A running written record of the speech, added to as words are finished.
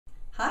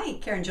Hi,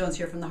 Karen Jones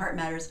here from The Heart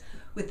Matters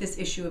with this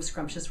issue of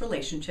Scrumptious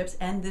Relationships,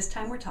 and this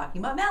time we're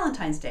talking about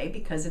Valentine's Day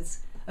because it's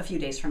a few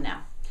days from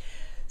now.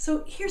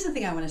 So here's the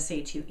thing I want to say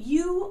to you.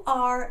 You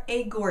are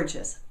a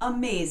gorgeous,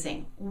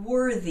 amazing,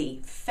 worthy,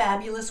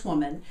 fabulous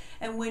woman,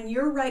 and when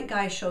your right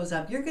guy shows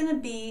up, you're going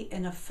to be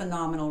in a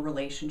phenomenal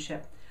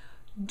relationship.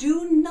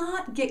 Do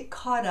not get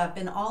caught up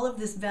in all of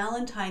this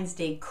Valentine's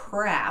Day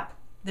crap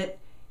that,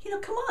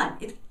 come on.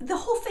 The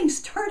whole thing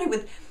started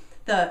with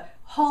the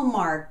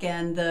Hallmark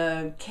and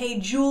the K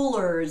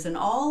Jewelers and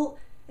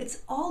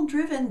it's all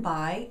driven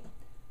by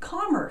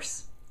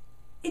commerce.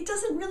 It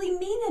doesn't really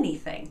mean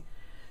anything.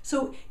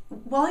 So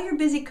while you're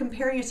busy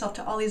comparing yourself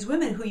to all these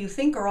women who you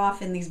think are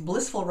off in these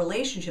blissful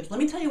relationships, let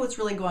me tell you what's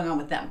really going on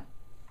with them.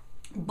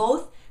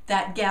 Both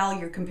that gal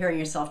you're comparing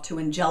yourself to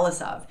and jealous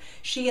of,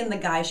 she and the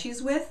guy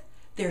she's with,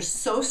 they're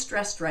so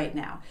stressed right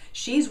now.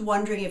 She's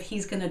wondering if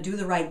he's going to do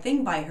the right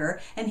thing by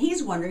her, and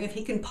he's wondering if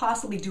he can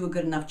possibly do a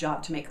good enough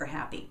job to make her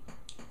happy.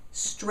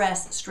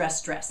 Stress, stress,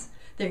 stress.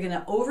 They're going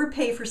to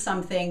overpay for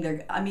something.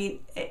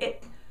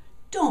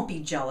 Don't be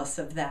jealous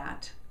of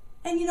that.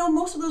 And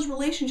most of those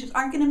relationships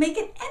aren't going to make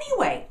it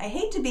anyway. I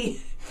hate to be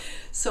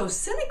so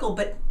cynical,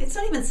 but it's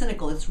not even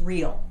cynical, it's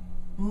real.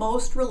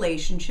 Most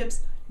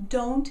relationships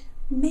don't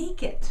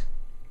make it.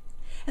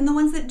 And the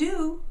ones that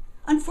do,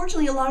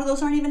 unfortunately, a lot of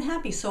those aren't even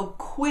happy. So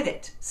quit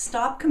it.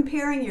 Stop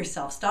comparing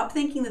yourself. Stop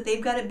thinking that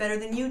they've got it better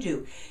than you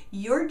do.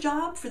 Your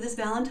job for this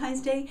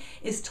Valentine's Day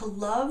is to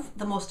love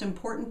the most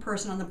important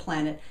person on the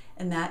planet,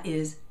 and that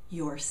is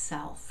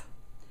yourself.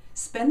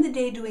 Spend the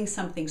day doing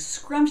something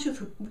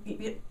scrumptious.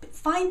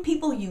 Find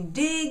people you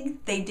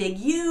dig, they dig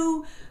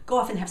you. Go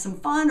off and have some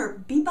fun, or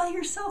be by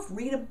yourself.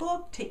 Read a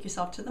book, take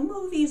yourself to the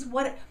movies,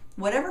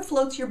 whatever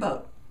floats your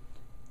boat.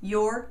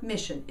 Your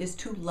mission is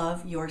to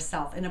love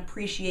yourself and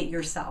appreciate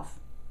yourself,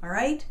 all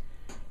right?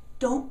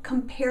 Don't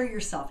compare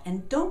yourself,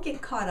 and don't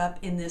get caught up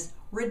in this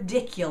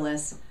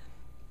ridiculous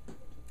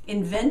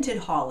invented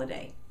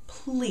holiday.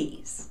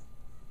 Please,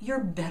 you're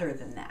better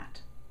than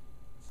that.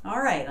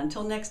 All right,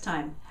 until next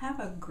time, have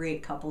a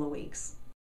great couple of weeks.